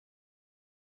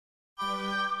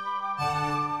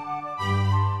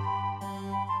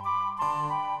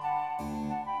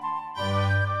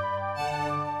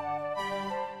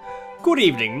Good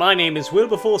evening, my name is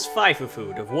Wilberforce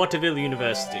Pfeifferfood of Waterville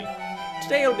University.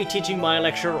 Today I'll be teaching my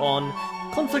lecture on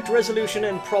conflict resolution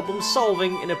and problem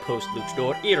solving in a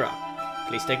post-Luchador era.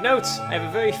 Please take notes, I have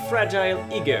a very fragile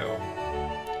ego.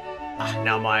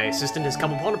 Now my assistant has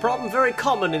come upon a problem very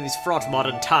common in these fraught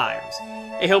modern times.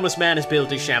 A homeless man has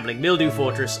built a shambling mildew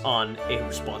fortress on a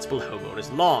responsible homeowner's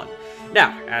lawn.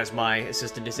 Now, as my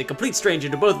assistant is a complete stranger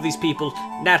to both of these people,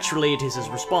 naturally it is his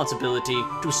responsibility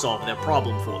to solve their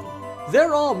problem for them.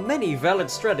 There are many valid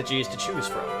strategies to choose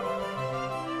from.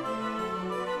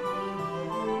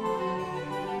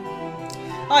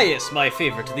 Yes, my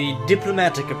favorite, the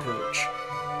diplomatic approach.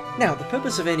 Now, the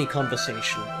purpose of any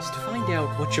conversation is to find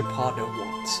out what your partner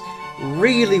wants,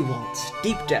 really wants,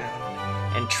 deep down,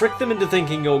 and trick them into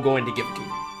thinking you're going to give it to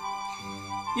them.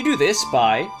 You do this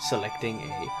by selecting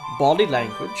a body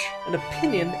language, an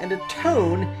opinion, and a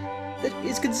tone that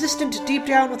is consistent deep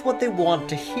down with what they want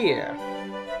to hear.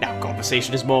 Now,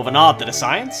 conversation is more of an art than a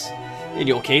science. In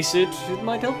your case, it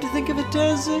might help to think of it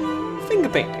as finger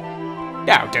painting.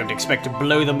 Now, don't expect to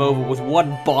blow them over with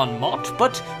one bon mot,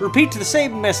 but repeat the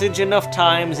same message enough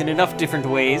times in enough different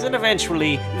ways, and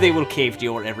eventually they will cave to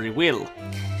your every will.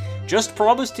 Just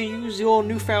promise to use your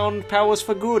newfound powers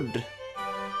for good.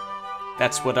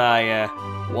 That's what I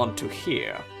want to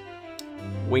hear.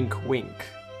 Wink, wink.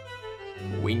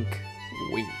 Wink,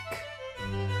 wink.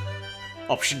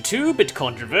 Option 2, bit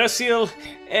controversial.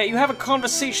 You have a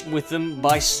conversation with them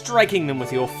by striking them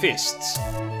with your fists.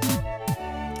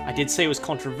 I did say it was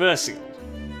controversial.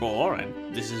 Or,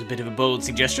 and this is a bit of a bold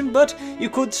suggestion, but you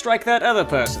could strike that other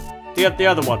person. The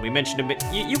other one we mentioned a bit.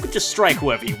 You could just strike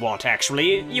whoever you want,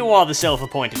 actually. You are the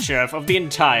self-appointed sheriff of the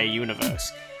entire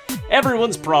universe.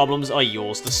 Everyone's problems are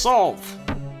yours to solve.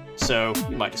 So,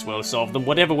 you might as well solve them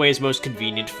whatever way is most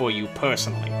convenient for you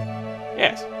personally.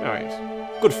 Yes,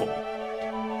 alright. Good form.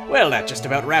 Well, that just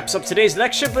about wraps up today's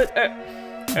lecture, but,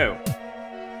 oh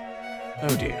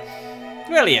dear.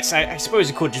 Well, yes, I suppose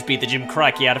it could just be the Jim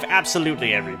Crikey out of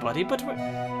absolutely everybody, but...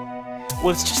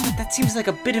 Well, it's just that seems like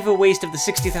a bit of a waste of the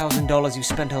 $60,000 you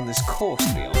spent on this course,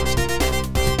 to be honest.